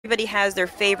everybody has their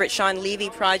favorite Shawn Levy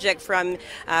project from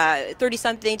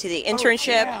 30-something to the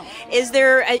internship. Oh, yeah. Is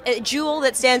there a jewel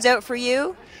that stands out for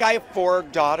you? I have 4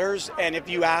 daughters, and if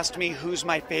you asked me who's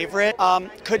my favorite,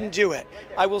 couldn't do it.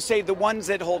 I will say the ones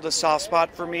that hold a soft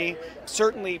spot for me,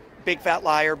 certainly Big Fat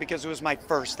Liar, because it was my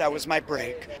first. That was my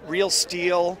break. Real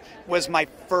Steel was my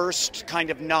first kind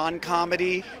of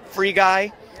non-comedy. Free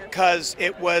Guy, because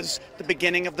it was the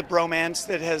beginning of the bromance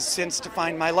that has since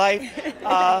defined my life.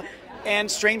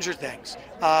 And Stranger Things,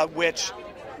 which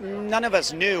none of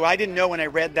us knew. I didn't know when I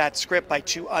read that script by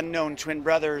 2 unknown twin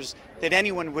brothers that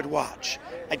anyone would watch.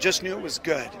 I just knew it was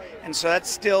good. And so that's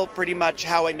still pretty much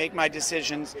how I make my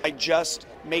decisions. I just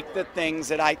make the things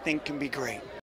that I think can be great.